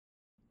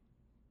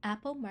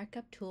Apple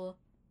Markup Tool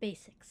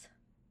Basics.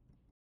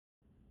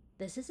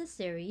 This is a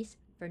series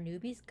for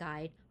newbies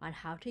guide on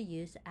how to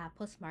use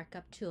Apple's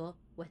markup tool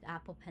with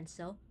Apple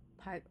Pencil,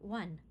 Part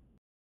 1.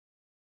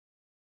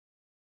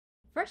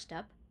 First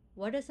up,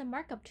 what is a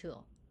markup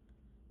tool?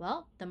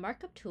 Well, the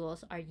markup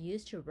tools are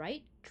used to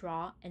write,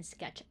 draw, and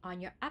sketch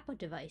on your Apple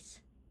device.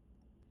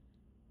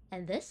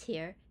 And this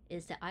here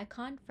is the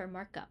icon for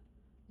markup.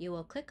 You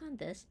will click on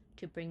this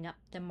to bring up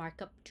the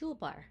Markup Tool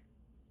Bar.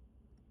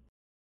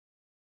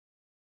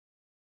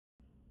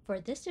 For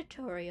this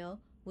tutorial,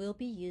 we'll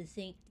be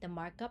using the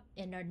markup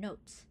in our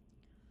notes.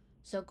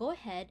 So go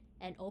ahead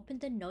and open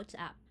the Notes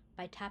app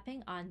by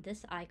tapping on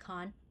this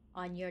icon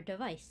on your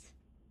device.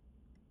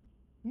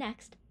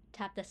 Next,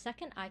 tap the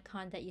second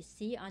icon that you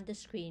see on the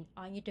screen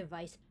on your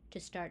device to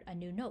start a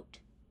new note.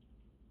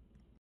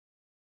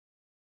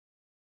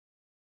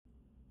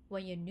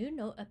 When your new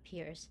note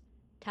appears,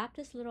 tap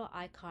this little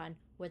icon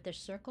with the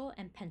circle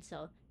and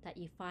pencil that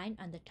you find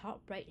on the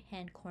top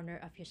right-hand corner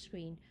of your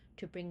screen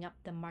to bring up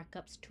the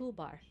Markups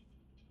toolbar.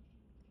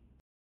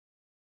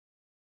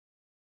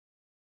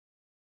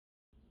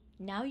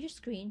 Now your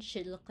screen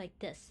should look like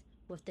this,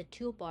 with the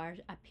toolbar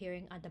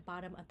appearing on the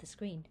bottom of the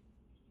screen.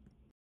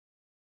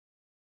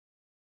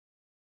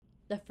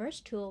 The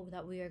first tool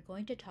that we are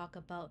going to talk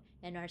about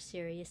in our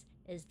series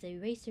is the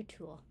eraser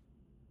tool.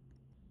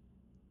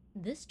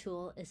 This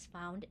tool is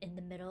found in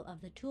the middle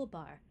of the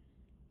toolbar.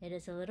 It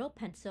is a little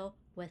pencil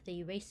with the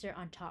eraser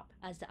on top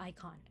as the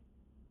icon.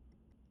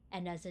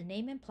 And as the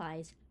name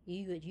implies,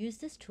 you would use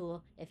this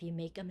tool if you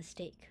make a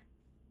mistake.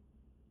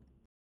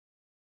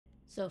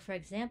 So for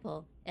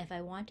example, if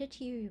I wanted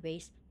to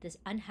erase this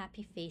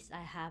unhappy face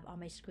I have on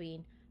my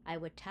screen, I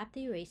would tap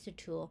the eraser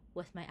tool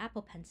with my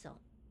Apple Pencil.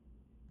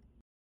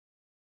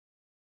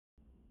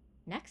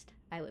 Next,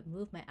 I would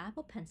move my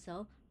Apple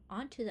Pencil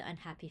onto the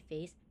unhappy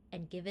face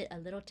and give it a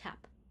little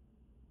tap.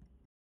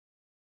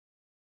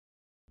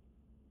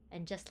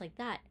 And just like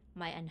that,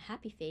 my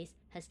unhappy face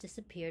has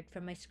disappeared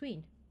from my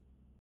screen.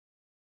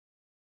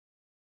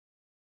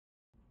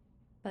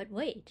 But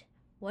wait,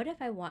 what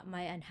if I want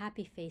my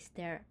unhappy face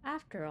there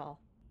after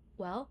all?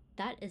 Well,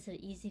 that is an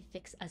easy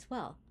fix as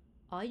well.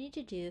 All you need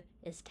to do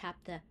is tap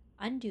the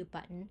Undo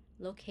button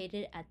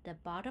located at the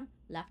bottom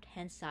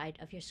left-hand side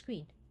of your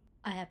screen.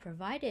 I have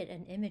provided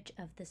an image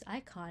of this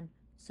icon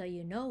so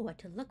you know what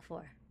to look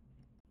for.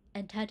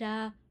 And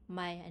ta-da!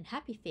 My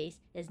unhappy face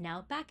is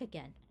now back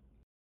again.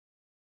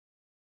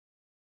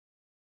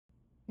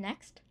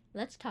 Next,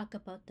 let's talk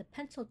about the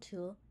pencil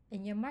tool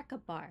in your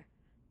markup bar.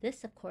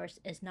 This, of course,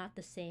 is not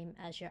the same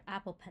as your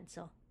Apple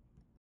Pencil.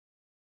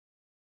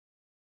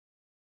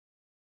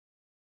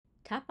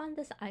 Tap on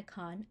this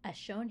icon as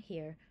shown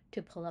here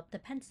to pull up the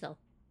pencil.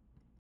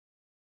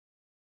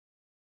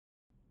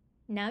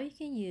 Now you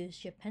can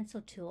use your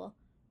pencil tool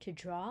to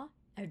draw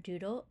or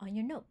doodle on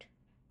your note.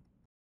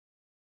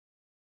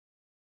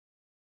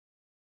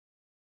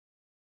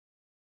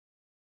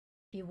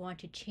 If you want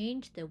to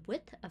change the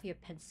width of your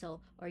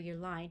pencil or your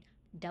line,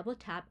 double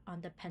tap on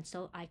the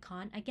pencil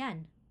icon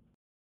again,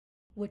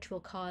 which will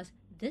cause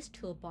this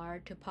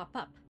toolbar to pop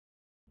up.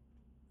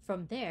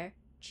 From there,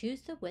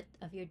 choose the width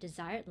of your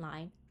desired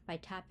line by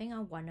tapping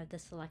on one of the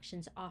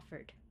selections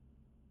offered.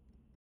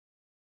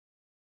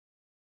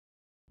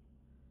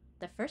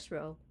 The first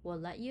row will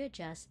let you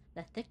adjust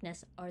the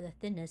thickness or the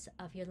thinness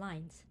of your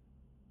lines.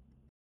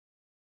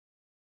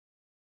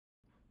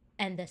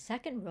 And the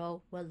second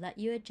row will let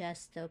you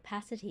adjust the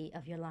opacity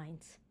of your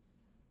lines.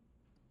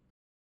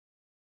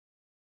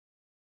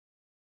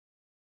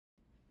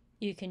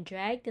 You can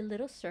drag the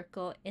little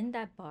circle in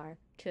that bar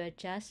to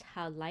adjust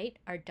how light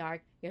or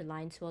dark your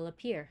lines will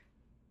appear.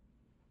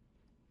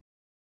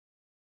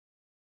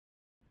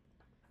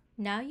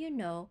 Now you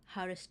know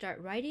how to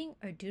start writing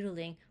or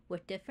doodling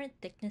with different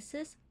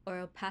thicknesses or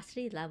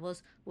opacity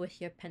levels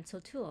with your pencil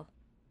tool.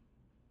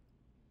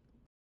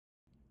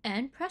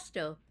 And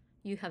presto!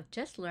 You have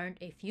just learned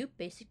a few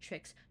basic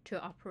tricks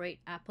to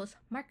operate Apple's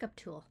markup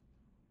tool.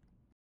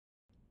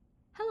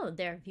 Hello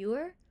there,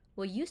 viewer!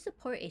 Will you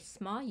support a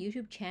small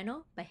YouTube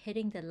channel by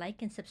hitting the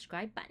like and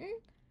subscribe button?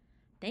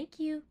 Thank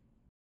you!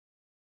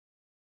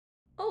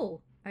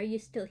 Oh, are you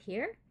still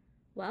here?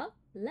 Well,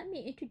 let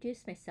me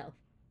introduce myself.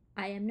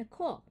 I am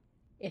Nicole.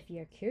 If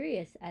you're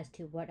curious as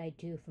to what I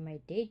do for my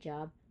day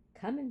job,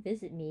 come and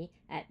visit me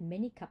at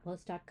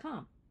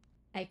minicouples.com.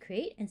 I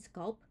create and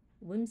sculpt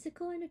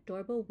whimsical and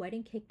adorable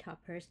wedding cake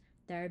toppers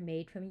that are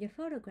made from your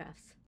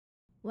photographs.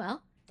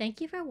 Well, thank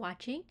you for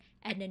watching,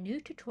 and a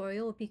new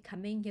tutorial will be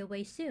coming your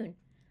way soon.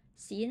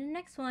 See you in the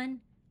next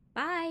one.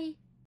 Bye!